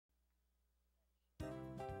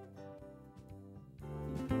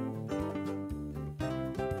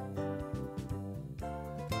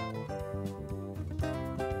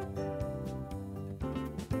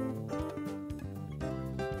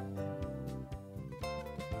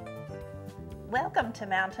Welcome to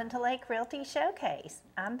Mountain to Lake Realty Showcase.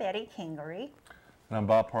 I'm Betty Kingery. And I'm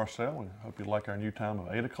Bob Parcell. We hope you like our new time of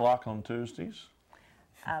 8 o'clock on Tuesdays.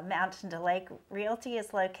 Mountain to Lake Realty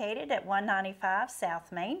is located at 195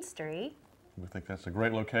 South Main Street. We think that's a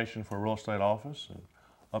great location for a real estate office in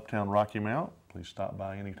uptown Rocky Mount. Please stop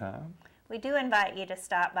by anytime. We do invite you to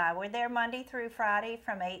stop by. We're there Monday through Friday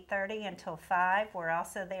from 8:30 until 5. We're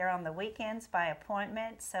also there on the weekends by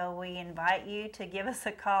appointment, so we invite you to give us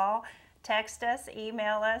a call, text us,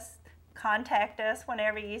 email us, contact us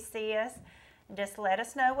whenever you see us. Just let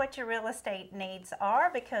us know what your real estate needs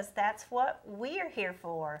are, because that's what we're here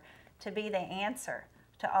for, to be the answer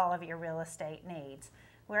to all of your real estate needs.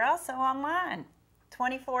 We're also online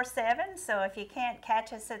 24/7, so if you can't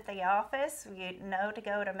catch us at the office, you know to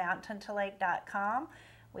go to mountaintolake.com.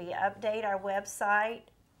 We update our website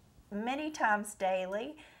many times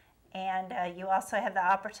daily, and you also have the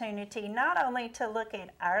opportunity not only to look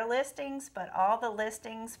at our listings, but all the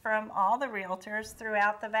listings from all the realtors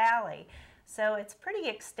throughout the valley. So it's pretty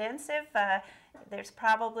extensive. There's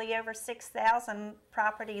probably over 6,000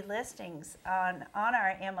 property listings on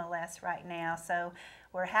our MLS right now. So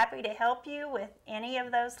we're happy to help you with any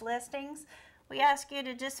of those listings. We ask you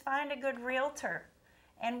to just find a good realtor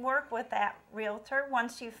and work with that realtor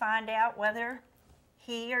once you find out whether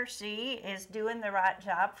he or she is doing the right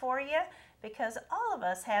job for you, because all of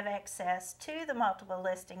us have access to the multiple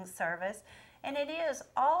listing service, and it is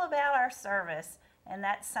all about our service. And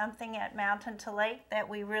that's something at Mountain to Lake that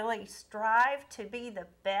we really strive to be the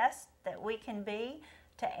best that we can be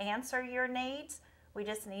to answer your needs. We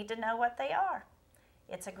just need to know what they are.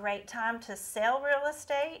 It's a great time to sell real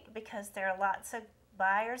estate because there are lots of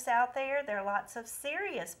buyers out there. There are lots of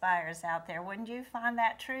serious buyers out there. Wouldn't you find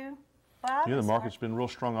that true, Bob? Yeah, the market's been real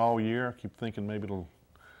strong all year. I keep thinking maybe it'll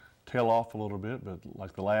tail off a little bit, but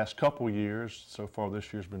like the last couple of years, so far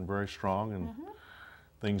this year's been very strong, and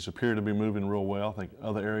things appear to be moving real well. I think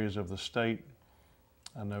other areas of the state,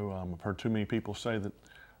 I know I've heard too many people say that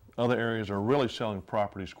other areas are really selling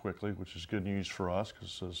properties quickly, which is good news for us,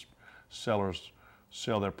 because as sellers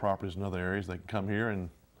sell their properties in other areas, they can come here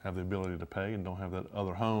and have the ability to pay and don't have that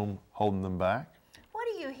other home holding them back. What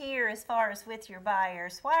do you hear as far as with your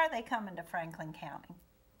buyers? Why are they coming to Franklin County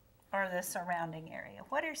or the surrounding area?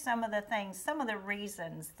 What are some of the things, some of the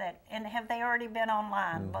reasons that, and have they already been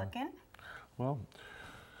online looking? Well,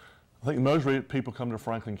 I think most people come to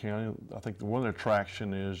Franklin County. I think the one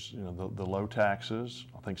attraction is, the low taxes.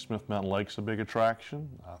 I think Smith Mountain Lake's a big attraction.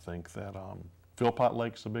 I think that Philpott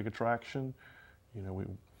Lake's a big attraction.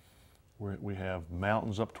 We have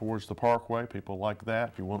mountains up towards the Parkway. People like that.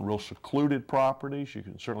 If you want real secluded properties, you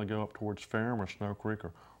can certainly go up towards Ferrum or Snow Creek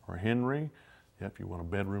or Henry. If you want a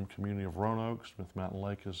bedroom community of Roanoke, Smith Mountain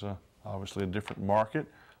Lake is obviously a different market.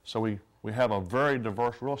 So we have a very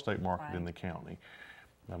diverse real estate market in the county.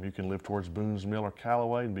 You can live towards Boones Mill or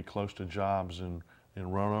Callaway and be close to jobs in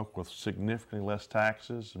Roanoke with significantly less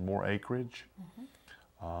taxes and more acreage.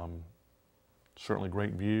 Certainly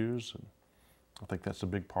great views, and I think that's a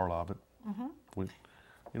big part of it.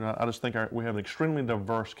 I just think we have an extremely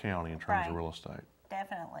diverse county in terms of real estate.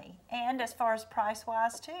 Definitely, and as far as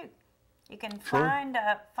price-wise too, you can find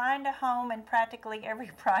a home in practically every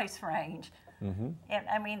price range.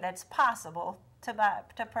 I mean, that's possible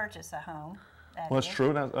to purchase a home. Well, that's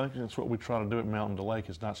true, and I think that's what we try to do at Mountain to Lake,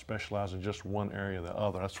 is not specialize in just one area or the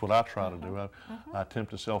other. That's what I try to do. I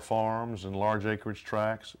attempt to sell farms and large acreage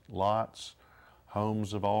tracts, lots,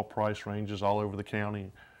 homes of all price ranges all over the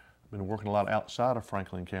county. I've been working a lot outside of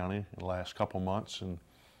Franklin County in the last couple months in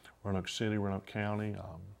Roanoke City, Roanoke County,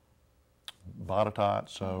 Botetourt.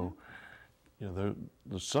 So,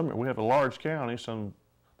 we have a large county.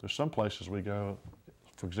 There's some places we go.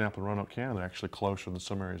 For example, Roanoke County, they're actually closer than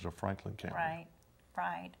some areas of Franklin County.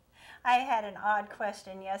 Right. I had an odd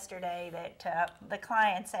question yesterday that the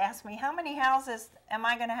clients asked me, how many houses am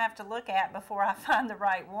I going to have to look at before I find the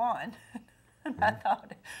right one? And I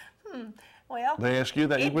thought, well. They ask you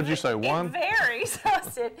that? Would you say one? It varies. I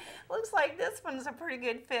said, looks like this one's a pretty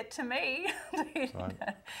good fit to me. Right.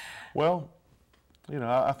 Well,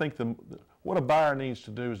 I think what a buyer needs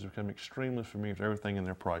to do is become extremely familiar with everything in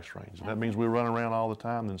their price range. If that means we run around all the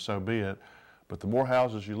time, then so be it. But the more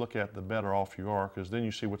houses you look at, the better off you are, because then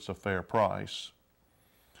you see what's a fair price.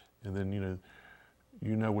 And then,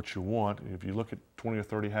 you know what you want. If you look at 20 or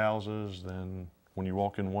 30 houses, then when you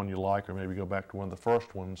walk in one you like, or maybe go back to one of the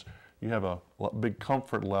first ones, you have a big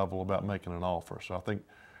comfort level about making an offer. So I think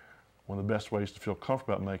one of the best ways to feel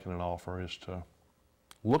comfortable about making an offer is to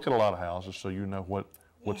look at a lot of houses so you know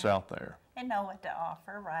what's out there. And know what to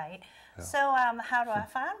offer, right? Yeah. So how do I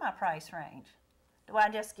find my price range? Do I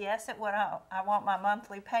just guess at what I want my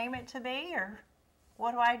monthly payment to be, or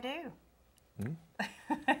what do I do?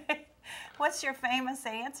 What's your famous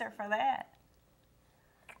answer for that?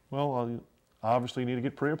 Well, obviously you need to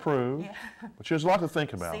get pre-approved, Yeah. but there's a lot to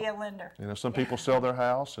think about. See a lender. You know, some people sell their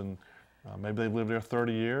house and maybe they've lived there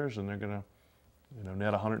 30 years and they're going to, you know,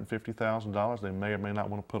 net $150,000. They may or may not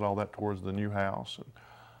want to put all that towards the new house. And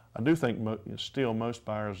I do think still most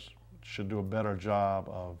buyers should do a better job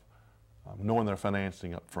of knowing their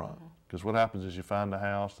financing up front. Because what happens is you find a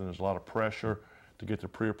house and there's a lot of pressure to get the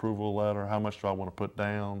pre-approval letter. How much do I want to put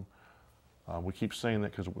down? We keep saying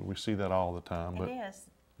that because we see that all the time. But, It is.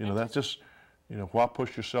 you know, that's just, you know, why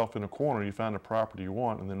push yourself in a corner? You find a property you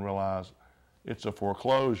want and then realize it's a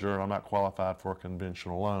foreclosure. I'm not qualified for a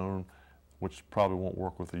conventional loan, which probably won't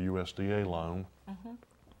work with a USDA loan.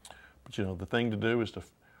 But, you know, the thing to do is to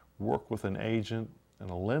work with an agent and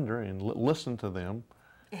a lender and listen to them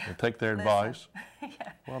and take their advice.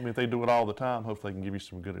 Well, I mean, if they do it all the time, hopefully they can give you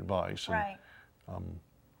some good advice. And, Right.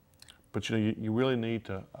 but you know, you really need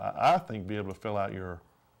to, I think, be able to fill out your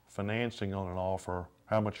financing on an offer,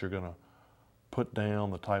 how much you're going to put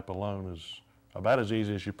down, the type of loan is about as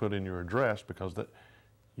easy as you put in your address, because that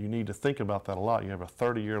you need to think about that a lot. You have a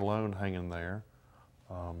 30-year loan hanging there,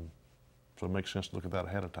 so it makes sense to look at that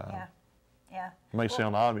ahead of time. Yeah. Yeah. It may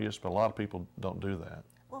sound obvious, but a lot of people don't do that.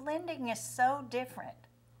 Well, lending is so different.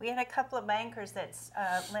 We had a couple of bankers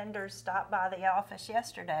lenders stopped by the office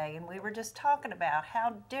yesterday, and we were just talking about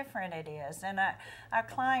how different it is. And our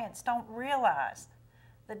clients don't realize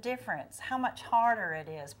the difference, how much harder it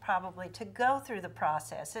is probably to go through the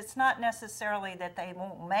process. It's not necessarily that they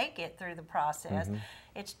won't make it through the process.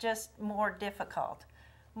 It's just more difficult.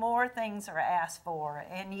 More things are asked for,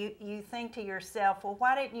 and you think to yourself, well,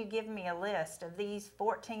 why didn't you give me a list of these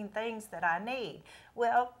 14 things that I need?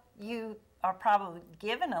 Well, you are probably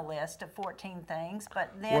given a list of 14 things,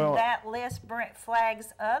 but then that list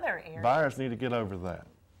flags other areas. Buyers need to get over that.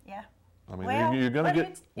 Yeah. I mean, you're going to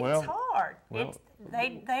get, it's hard. Well,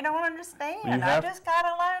 they don't understand. I just got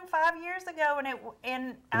a loan 5 years ago,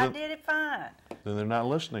 and I did it fine. Then they're not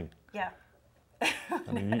listening. Yeah.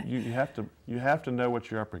 I mean, you have to know what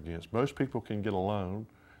you're up against. Most people can get a loan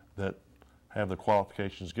that have the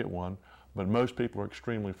qualifications to get one, but most people are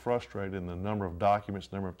extremely frustrated in the number of documents,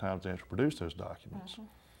 the number of times they have to produce those documents.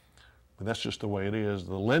 And that's just the way it is.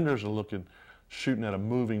 The lenders are shooting at a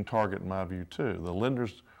moving target in my view too. The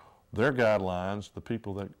lenders, their guidelines, the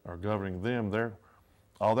people that are governing them,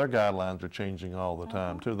 all their guidelines are changing all the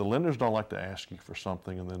time too. The lenders don't like to ask you for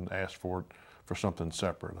something and then ask for it for something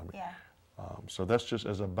separate. I mean, so that's just,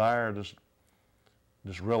 as a buyer, just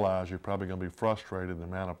realize you're probably going to be frustrated the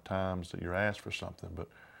amount of times that you're asked for something. But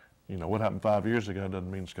you know, what happened 5 years ago doesn't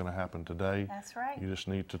mean it's going to happen today. That's right. You just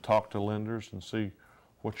need to talk to lenders and see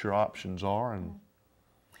what your options are and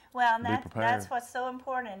well, and be prepared. That's what's so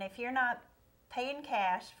important. If you're not paying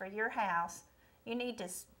cash for your house, you need to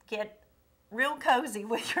get real cozy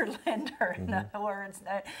with your lender, in other words,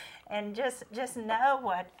 and just know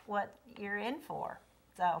what you're in for.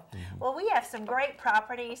 So, well, we have some great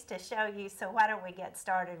properties to show you, so why don't we get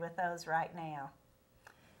started with those right now.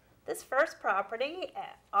 This first property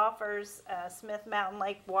offers Smith Mountain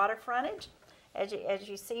Lake water frontage. As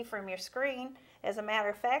you see from your screen, as a matter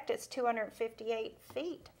of fact, it's 258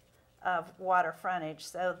 feet of water frontage,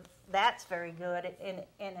 so that's very good in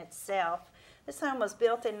itself. This home was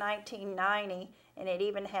built in 1990, and it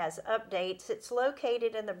even has updates. It's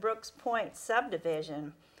located in the Brooks Point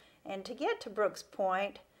subdivision. And to get to Brooks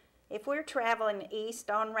Point, if we're traveling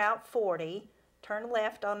east on Route 40, turn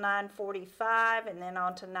left on 945 and then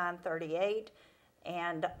on to 938.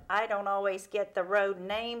 And I don't always get the road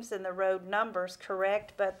names and the road numbers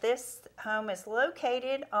correct, but this home is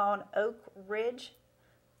located on Oak Ridge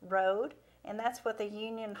Road, and that's with the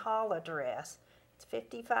Union Hall address. It's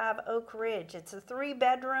 55 Oak Ridge. It's a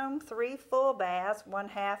 3-bedroom, 3 full baths, 1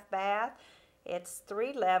 half bath. It's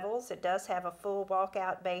 3 levels. It does have a full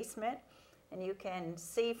walkout basement, and you can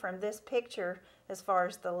see from this picture as far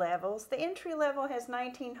as the levels. The entry level has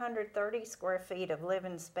 1,930 square feet of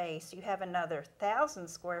living space. You have another 1,000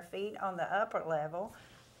 square feet on the upper level.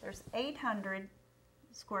 There's 800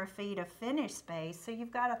 square feet of finished space, so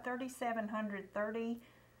you've got a 3,730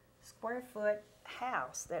 square foot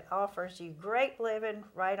house that offers you great living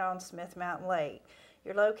right on Smith Mountain Lake.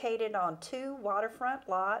 You're located on 2 waterfront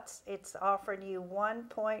lots. It's offering you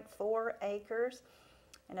 1.4 acres.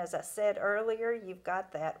 And as I said earlier, you've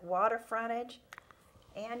got that water frontage,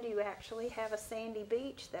 and you actually have a sandy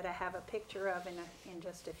beach that I have a picture of in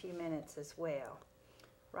just a few minutes as well.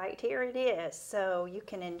 Right here it is. So you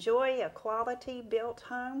can enjoy a quality built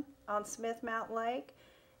home on Smith Mountain Lake.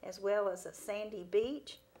 as well as a sandy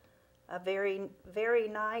beach, a very, very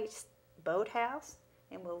nice boathouse,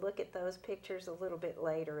 and we'll look at those pictures a little bit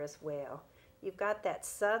later as well. You've got that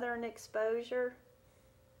southern exposure,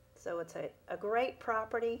 so it's a great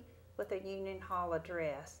property with a Union Hall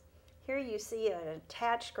address. Here you see an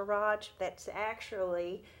attached garage that's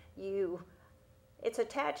actually, it's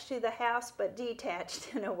attached to the house but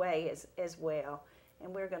detached in a way as well.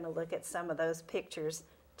 And we're going to look at some of those pictures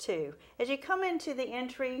too. As you come into the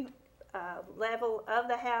entry level of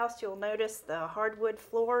the house, you'll notice the hardwood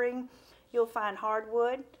flooring. You'll find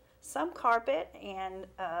hardwood, some carpet, and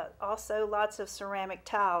also lots of ceramic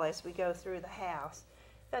tile as we go through the house.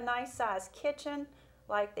 A nice sized kitchen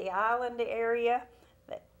like the island area,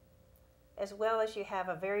 as well as you have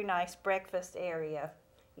a very nice breakfast area.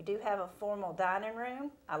 You do have a formal dining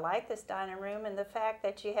room. I like this dining room and the fact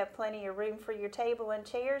that you have plenty of room for your table and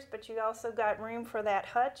chairs, but you also got room for that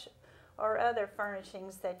hutch or other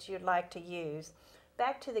furnishings that you'd like to use.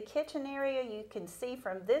 Back to the kitchen area, you can see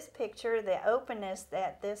from this picture the openness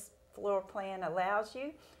that this floor plan allows you.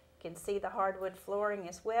 You can see the hardwood flooring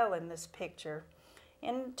as well in this picture.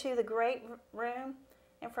 Into the great room,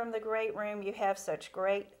 and from the great room you have such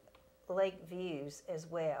great lake views as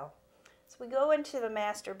well. So we go into the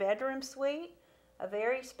master bedroom suite, a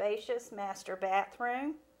very spacious master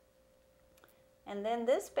bathroom. And then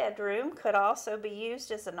this bedroom could also be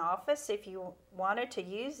used as an office if you wanted to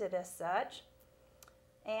use it as such.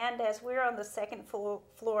 And as we're on the second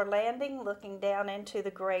floor landing, looking down into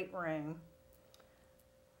the great room.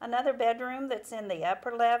 Another bedroom that's in the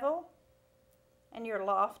upper level, and your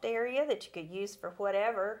loft area that you could use for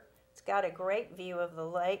whatever. It's got a great view of the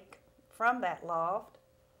lake from that loft.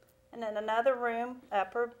 And then another room,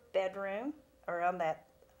 upper bedroom, or on that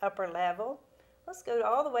upper level. Let's go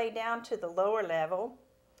all the way down to the lower level.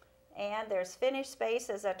 And there's finished space,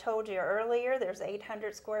 as I told you earlier. There's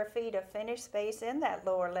 800 square feet of finished space in that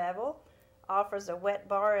lower level. Offers a wet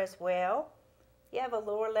bar as well. You have a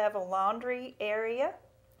lower level laundry area.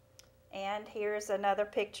 And here's another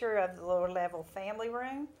picture of the lower level family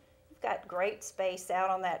room. You've got great space out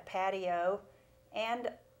on that patio and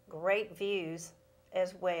great views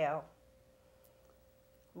as well.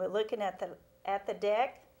 We're looking at the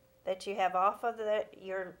deck that you have off of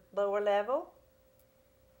your lower level.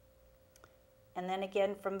 And then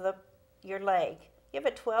again from your lake. You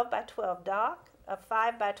have a 12 by 12 dock, a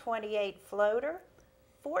 5 by 28 floater,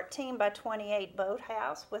 14 by 28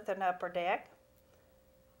 boathouse with an upper deck.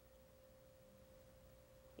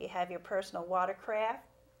 You have your personal watercraft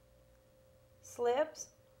slips,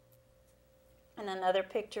 and another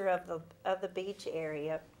picture of the beach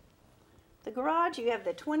area. The garage, you have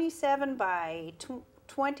the 27 by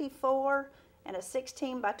 24 and a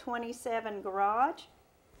 16 by 27 garage.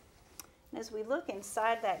 And as we look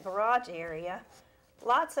inside that garage area,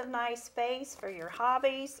 lots of nice space for your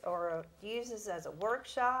hobbies or uses as a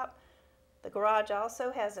workshop. The garage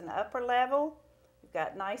also has an upper level. You've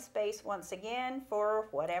got nice space once again for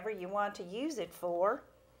whatever you want to use it for.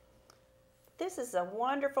 This is a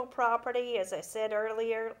wonderful property, as I said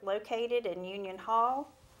earlier, located in Union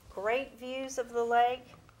Hall. Great views of the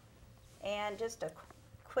lake and just a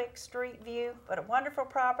quick street view, but a wonderful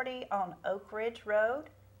property on Oak Ridge Road.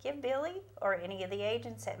 Give Billy or any of the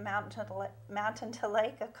agents at Mountain to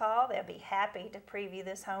Lake a call. They'll be happy to preview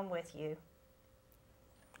this home with you.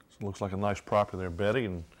 So it looks like a nice property there, Betty,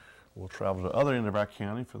 and we'll travel to the other end of our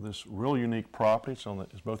county for this real unique property.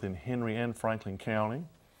 It's both in Henry and Franklin County.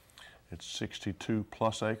 It's 62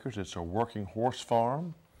 plus acres. It's a working horse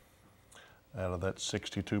farm. Out of that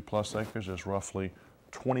 62 plus acres, there's roughly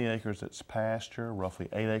 20 acres that's pasture, roughly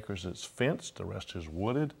 8 acres that's fenced, the rest is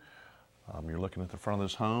wooded. You're looking at the front of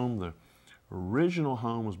this home. The original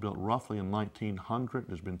home was built roughly in 1900.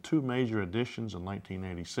 There's been 2 major additions in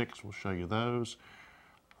 1986. We'll show you those.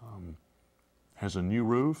 Has a new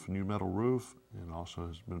roof, new metal roof, and also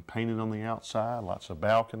has been painted on the outside, lots of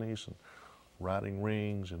balconies and riding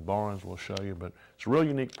rings and barns we'll show you. But it's a real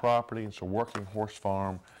unique property. It's a working horse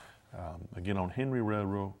farm, again on Henry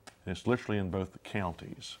Railroad, and it's literally in both the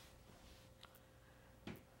counties.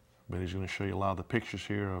 But he's going to show you a lot of the pictures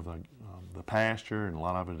here of the pasture, and a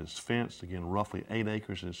lot of it is fenced. Again, roughly 8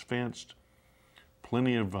 acres is fenced.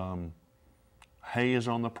 Plenty of hay is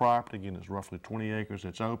on the property. Again, it's roughly 20 acres.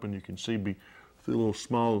 It's open. You can see through a little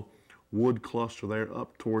small wood cluster there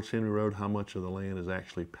up towards Henry Road how much of the land is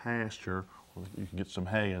actually pasture. You can get some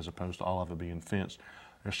hay as opposed to all of it being fenced.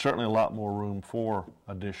 There's certainly a lot more room for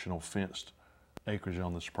additional fenced acreage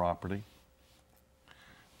on this property.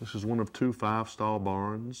 This is one of 2 5-stall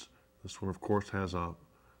barns. This one, of course, has a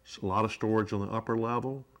lot of storage on the upper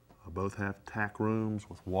level. Both have tack rooms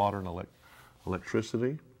with water and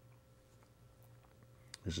electricity.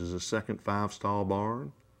 This is a second 5-stall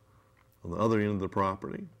barn on the other end of the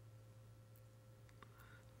property.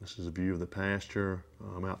 This is a view of the pasture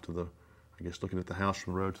out to the, I guess looking at the house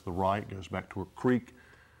from the road to the right, goes back to a creek.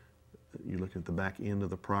 You're looking at the back end of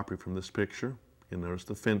the property from this picture. You notice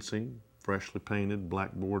the fencing, freshly painted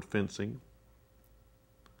blackboard fencing.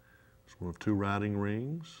 It's one of 2 riding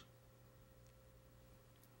rings.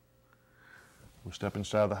 We step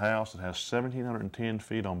inside the house. It has 1,710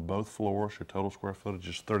 feet on both floors. Your total square footage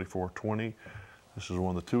is 3,420. This is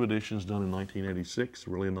one of the 2 additions done in 1986. A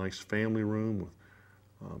really nice family room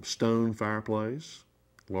with stone fireplace,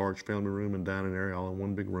 large family room and dining area all in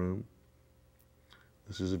one big room.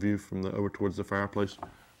 This is a view from over towards the fireplace,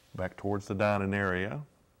 back towards the dining area.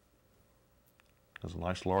 There's a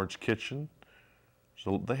nice large kitchen.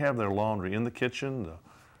 So they have their laundry in the kitchen. The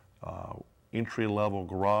entry-level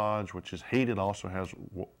garage, which is heated, also has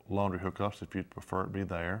laundry hookups if you'd prefer it be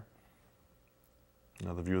there.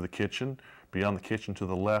 Another view of the kitchen. Beyond the kitchen to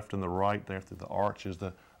the left and the right there through the arch is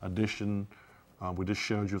the addition we just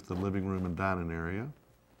showed you with the living room and dining area.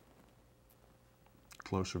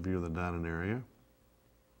 Closer view of the dining area.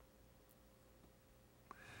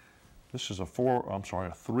 This is a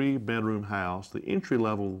 3-bedroom house. The entry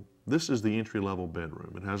level, this is the entry-level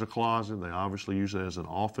bedroom. It has a closet. They obviously use it as an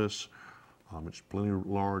office. It's plenty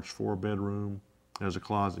large, 4-bedroom. It has a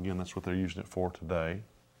closet. Again, that's what they're using it for today.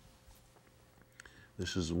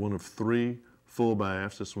 This is one of 3 full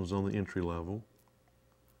baths. This one's on the entry level.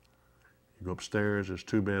 You go upstairs, there's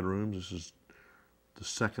 2 bedrooms. This is the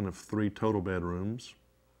second of 3 total bedrooms.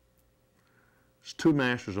 There's 2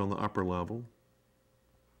 masters on the upper level.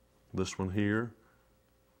 This one here.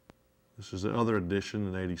 This is the other addition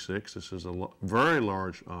in '86. This is a very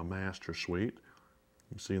large master suite.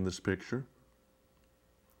 You can see in this picture.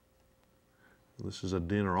 This is a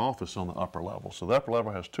dinner office on the upper level. So the upper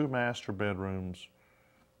level has 2 master bedrooms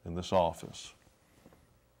in this office.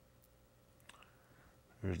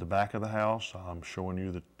 Here's the back of the house. I'm showing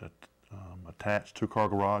you that attached 2-car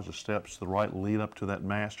garage. The steps to the right lead up to that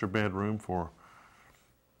master bedroom for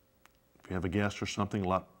if you have a guest or something,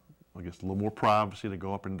 I guess a little more privacy to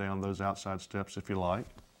go up and down those outside steps if you like.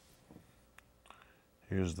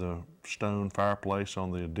 Here's the stone fireplace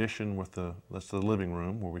on the addition with that's the living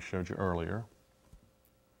room where we showed you earlier.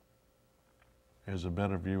 Here's a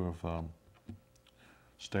better view of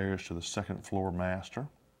stairs to the 2nd floor master.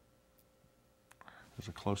 There's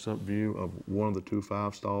a close-up view of one of the 2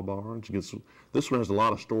 5-stall barns. This one has a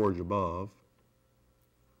lot of storage above.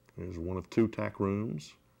 There's one of 2 tack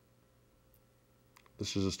rooms.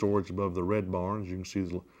 This is the storage above the red barn. As you can see,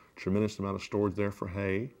 there's a tremendous amount of storage there for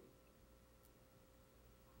hay.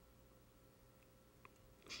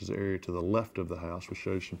 This is the area to the left of the house. We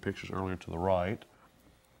showed you some pictures earlier to the right.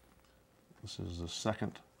 This is the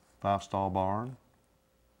 2nd 5-stall barn.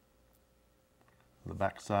 The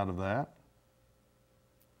back side of that.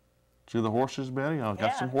 See the horses, Betty? I've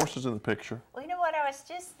got some horses in the picture. Well, you know what I was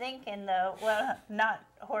just thinking, though? Well, not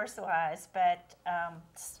horse-wise, but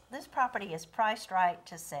this property is priced right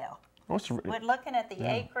to sell. We're looking at the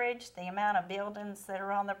acreage, the amount of buildings that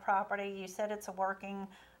are on the property. You said it's a working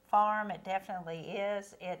farm. It definitely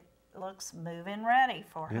is. It looks move-in ready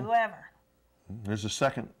for whoever. There's a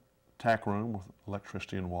 2nd tack room with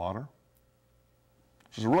electricity and water.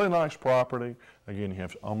 This is a really nice property. Again, you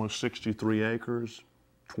have almost 63 acres.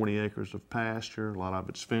 20 acres of pasture, a lot of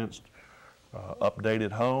it's fenced,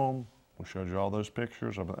 updated home. We showed you all those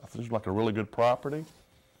pictures. It seems like a really good property.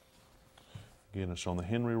 Again, it's on the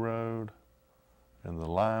Henry Road, and the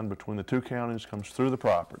line between the 2 counties comes through the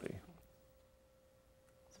property.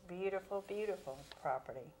 It's a beautiful, beautiful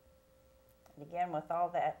property. And again, with all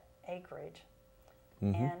that acreage.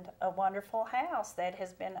 And a wonderful house that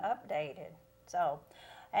has been updated.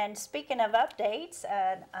 And speaking of updates,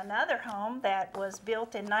 another home that was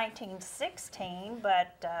built in 1916,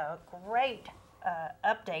 but great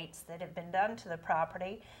updates that have been done to the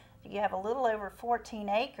property. You have a little over 14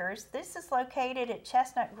 acres. This is located at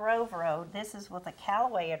Chestnut Grove Road. This is with a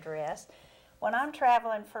Callaway address. When I'm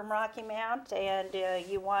traveling from Rocky Mount and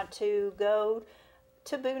you want to go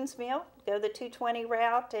to Boone's Mill, go the 220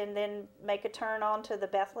 route and then make a turn onto the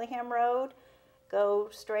Bethlehem Road, go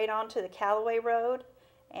straight onto the Callaway Road,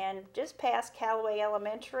 and just past Callaway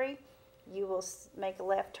Elementary, you will make a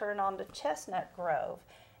left turn onto Chestnut Grove.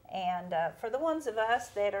 And for the ones of us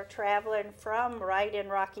that are traveling from right in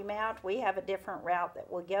Rocky Mount, we have a different route that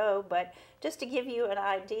we'll go. But just to give you an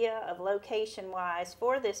idea of location-wise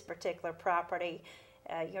for this particular property,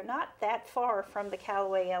 you're not that far from the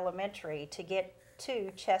Callaway Elementary to get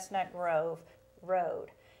to Chestnut Grove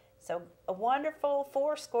Road. So a wonderful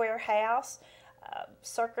 4-square house.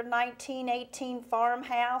 circa 1918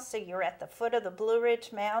 farmhouse. So you're at the foot of the Blue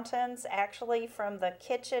Ridge Mountains. Actually, from the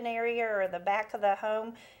kitchen area or the back of the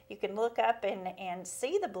home, you can look up and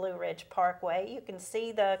see the Blue Ridge Parkway. You can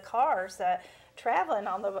see the cars traveling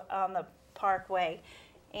on the parkway.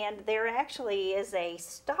 And there actually is a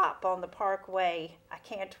stop on the parkway. I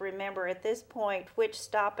can't remember at this point which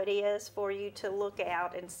stop it is for you to look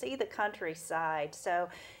out and see the countryside. So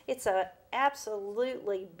it's a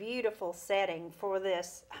absolutely beautiful setting for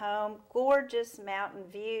this home. Gorgeous mountain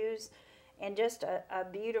views and just a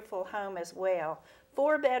beautiful home as well.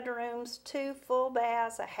 4 bedrooms, 2 full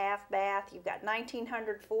baths, a half bath. You've got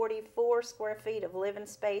 1,944 square feet of living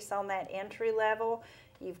space on that entry level.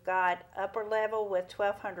 You've got upper level with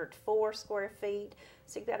 1,204 square feet.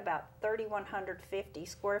 So you've got about 3,150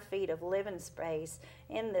 square feet of living space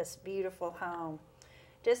in this beautiful home.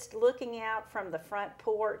 Just looking out from the front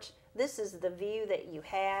porch, this is the view that you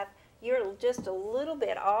have. You're just a little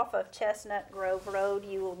bit off of Chestnut Grove Road.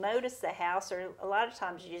 You will notice the house, or a lot of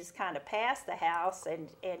times you just kind of pass the house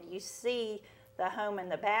and you see the home in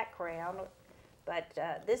the background. But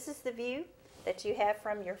this is the view that you have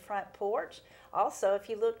from your front porch. Also, if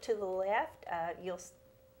you look to the left,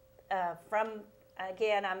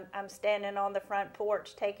 again, I'm standing on the front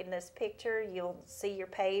porch taking this picture. You'll see your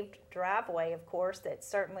paved driveway, of course, that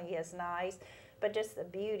certainly is nice, but just the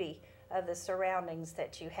beauty of the surroundings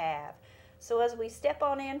that you have. So as we step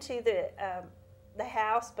on into the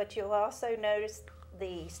house, but you'll also notice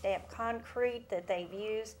the stamped concrete that they've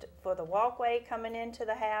used for the walkway coming into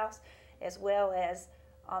the house, as well as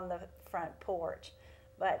on the front porch.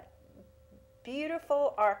 But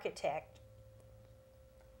beautiful architecture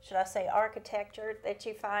that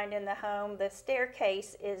you find in the home. The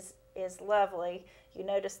staircase is lovely. You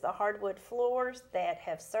notice the hardwood floors that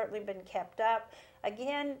have certainly been kept up.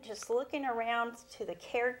 Again, just looking around to the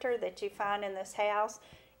character that you find in this house,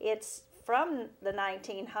 it's from the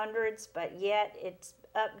 1900s, but yet it's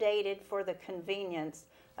updated for the convenience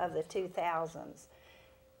of the 2000s.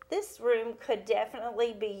 This room could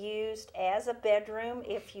definitely be used as a bedroom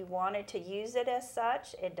if you wanted to use it as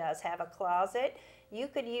such. It does have a closet. You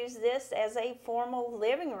could use this as a formal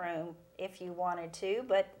living room if you wanted to,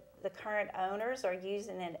 but the current owners are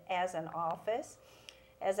using it as an office.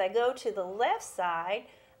 As I go to the left side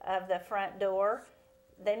of the front door,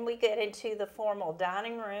 then we get into the formal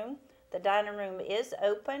dining room. The dining room is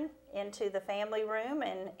open into the family room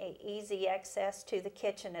and easy access to the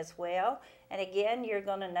kitchen as well. And again, you're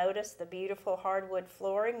going to notice the beautiful hardwood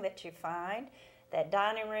flooring that you find. That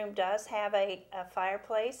dining room does have a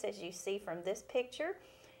fireplace, as you see from this picture.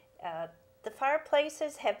 The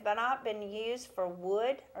fireplaces have not been used for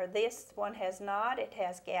wood, or this one has not. It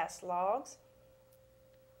has gas logs.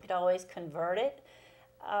 It always converted.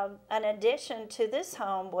 An addition to this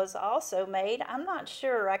home was also made. I'm not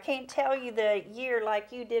sure. I can't tell you the year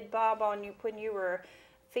like you did, Bob, when you were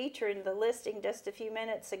featuring the listing just a few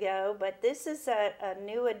minutes ago, but this is a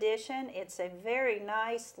new addition. It's a very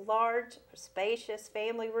nice, large, spacious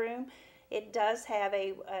family room. It does have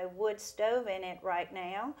a wood stove in it right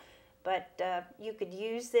now, but you could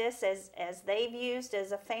use this as they've used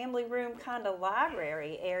as a family room kind of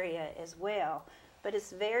library area as well. But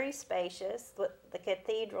it's very spacious. The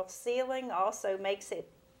cathedral ceiling also makes it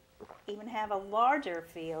even have a larger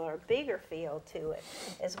feel or bigger feel to it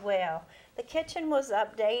as well. The kitchen was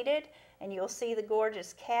updated, and you'll see the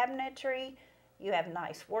gorgeous cabinetry. You have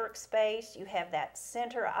nice workspace. You have that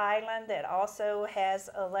center island that also has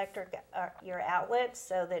electric your outlets,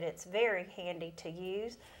 so that it's very handy to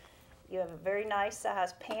use. You have a very nice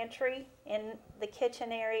sized pantry in the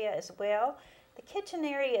kitchen area as well. The kitchen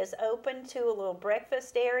area is open to a little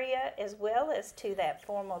breakfast area as well as to that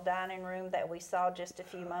formal dining room that we saw just a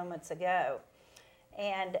few moments ago.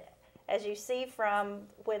 And as you see from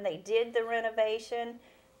when they did the renovation,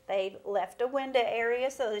 they left a window area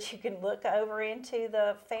so that you can look over into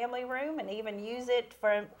the family room and even use it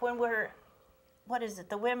for when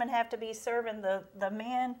the women have to be serving the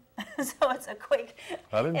men. So it's a quick,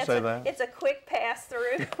 I didn't say that. It's a quick pass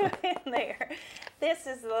through in there. This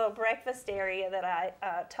is the little breakfast area that I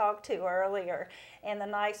talked to earlier, and the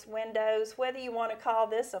nice windows. Whether you want to call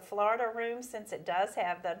this a Florida room, since it does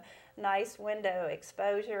have the nice window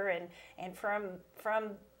exposure, and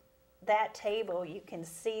from that table you can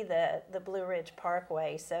see the Blue Ridge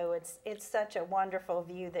Parkway, so it's such a wonderful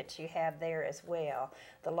view that you have there as well.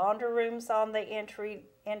 The laundry room's on the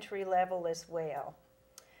entry level as well.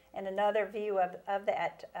 And another view of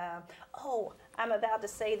that, I'm about to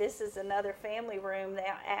say this is another family room.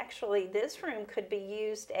 Now actually this room could be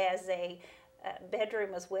used as a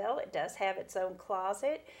bedroom as well. It does have its own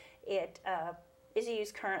closet. It is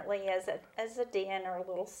used currently as a den or a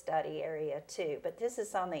little study area too, but this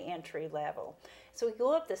is on the entry level. So we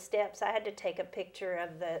go up the steps. I had to take a picture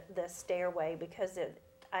of the stairway because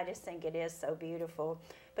I just think it is so beautiful.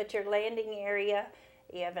 But your landing area,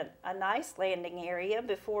 you have a nice landing area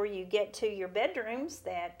before you get to your bedrooms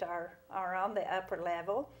that are on the upper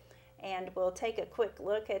level. And we'll take a quick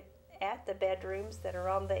look at the bedrooms that are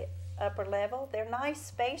on the upper level. They're nice,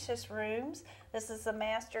 spacious rooms. This is the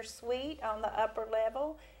master suite on the upper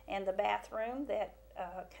level and the bathroom that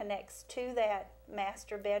connects to that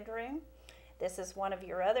master bedroom. This is one of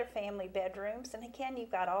your other family bedrooms. And again,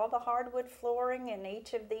 you've got all the hardwood flooring in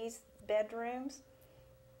each of these bedrooms.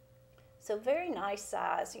 So very nice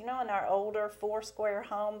size. You know, in our older 4-square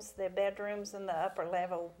homes, the bedrooms in the upper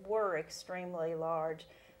level were extremely large.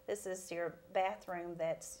 This is your bathroom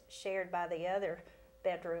that's shared by the other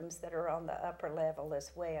bedrooms that are on the upper level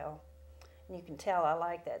as well. And you can tell I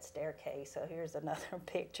like that staircase, so here's another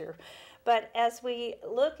picture. But as we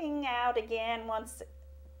looking out again, once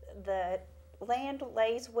the land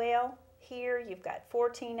lays well here, you've got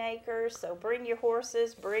 14 acres, so bring your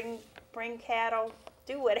horses, bring cattle,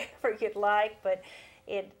 do whatever you'd like, but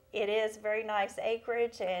it is very nice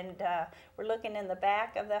acreage, and we're looking in the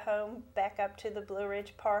back of the home, back up to the Blue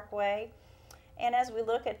Ridge Parkway. And as we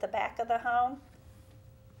look at the back of the home,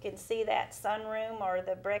 you can see that sunroom or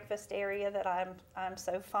the breakfast area that I'm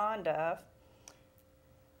so fond of.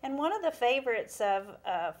 And one of the favorites of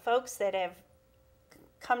folks that have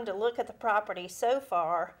come to look at the property so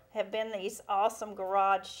far have been these awesome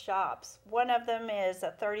garage shops. One of them is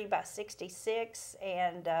a 30 by 66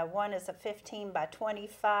 and one is a 15 by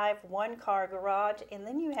 25 one-car garage, and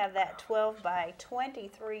then you have that 12 by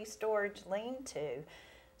 23 storage lean-to.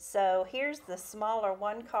 So here's the smaller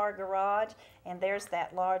one-car garage, and there's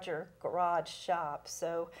that larger garage shop.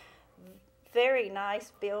 So very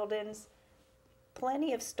nice buildings,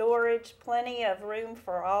 plenty of storage, plenty of room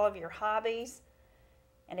for all of your hobbies.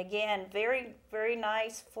 And again, very, very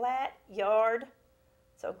nice flat yard.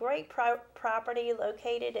 So great property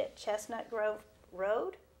located at Chestnut Grove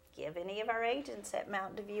Road. Give any of our agents at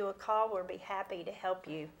Mountain View a call. We'll be happy to help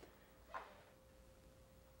you.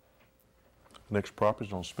 Next property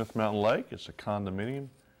is on Smith Mountain Lake. It's a condominium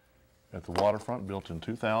at the waterfront, built in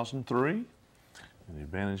 2003. And the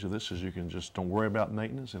advantage of this is you can just don't worry about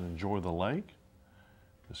maintenance and enjoy the lake.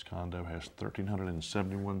 This condo has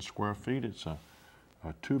 1,371 square feet. It's a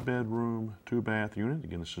 2-bedroom, 2-bath unit.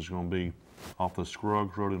 Again, this is going to be off the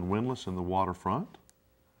Scruggs Road in Windlass in the waterfront.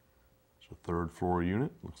 It's a 3rd-floor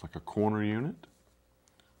unit. Looks like a corner unit.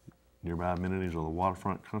 Nearby amenities are the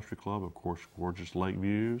Waterfront Country Club, of course, gorgeous lake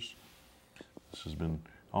views. This has been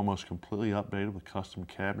almost completely updated with custom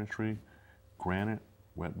cabinetry, granite,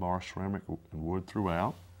 wet bar ceramic, and wood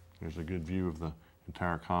throughout. There's a good view of the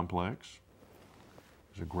entire complex.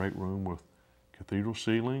 There's a great room with cathedral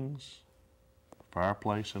ceilings,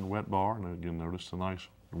 fireplace and wet bar, and again, notice the nice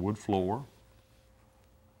wood floor.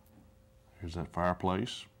 Here's that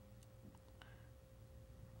fireplace.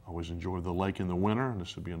 Always enjoy the lake in the winter, and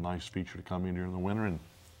this would be a nice feature to come in during the winter and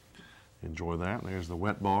enjoy that. And there's the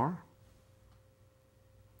wet bar.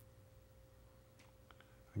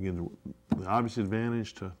 Again, the obvious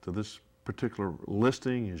advantage to this particular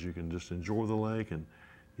listing is you can just enjoy the lake and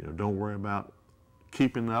don't worry about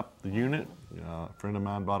keeping up the unit. A friend of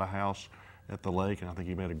mine bought a house at the lake, and I think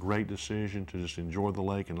he made a great decision to just enjoy the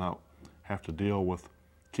lake and not have to deal with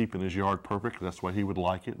keeping his yard perfect. That's the way he would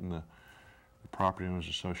like it, and the Property Owners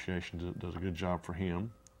Association does a good job for him.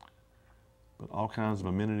 But all kinds of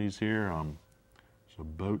amenities here. There's a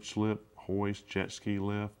boat slip, hoist, jet ski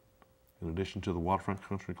lift. In addition to the Waterfront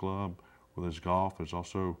Country Club, where there's golf, there's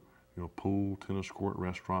also pool, tennis court,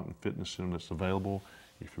 restaurant, and fitness center that's available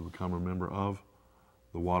if you become a member of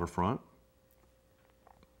the waterfront.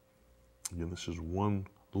 Again, this is one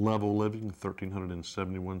level living,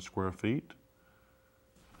 1,371 square feet.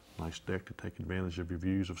 Nice deck to take advantage of your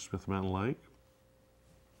views of Smith Mountain Lake.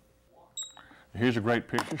 Here's a great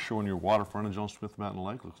picture showing your water frontage on Smith Mountain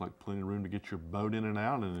Lake. Looks like plenty of room to get your boat in and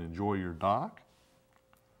out and enjoy your dock.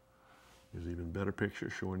 There's an even better picture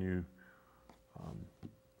showing you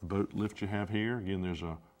the boat lift you have here. Again, there's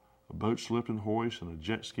a boat slip and hoist and a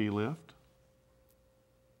jet ski lift.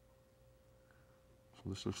 So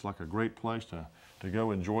this looks like a great place to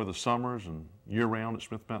go enjoy the summers and year-round at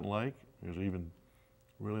Smith Mountain Lake. There's even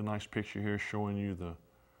a really nice picture here showing you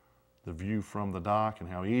the view from the dock and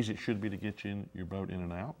how easy it should be to get your boat in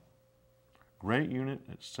and out. Great unit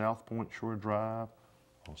at South Point Shore Drive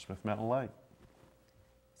on Smith Mountain Lake.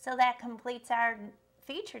 So that completes our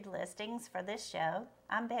featured listings for this show.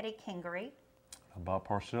 I'm Betty Kingery. I'm Bob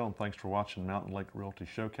Parcell, and thanks for watching Mountain Lake Realty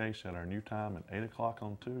Showcase at our new time at 8 o'clock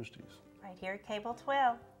on Tuesdays. Right here at Cable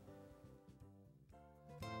 12.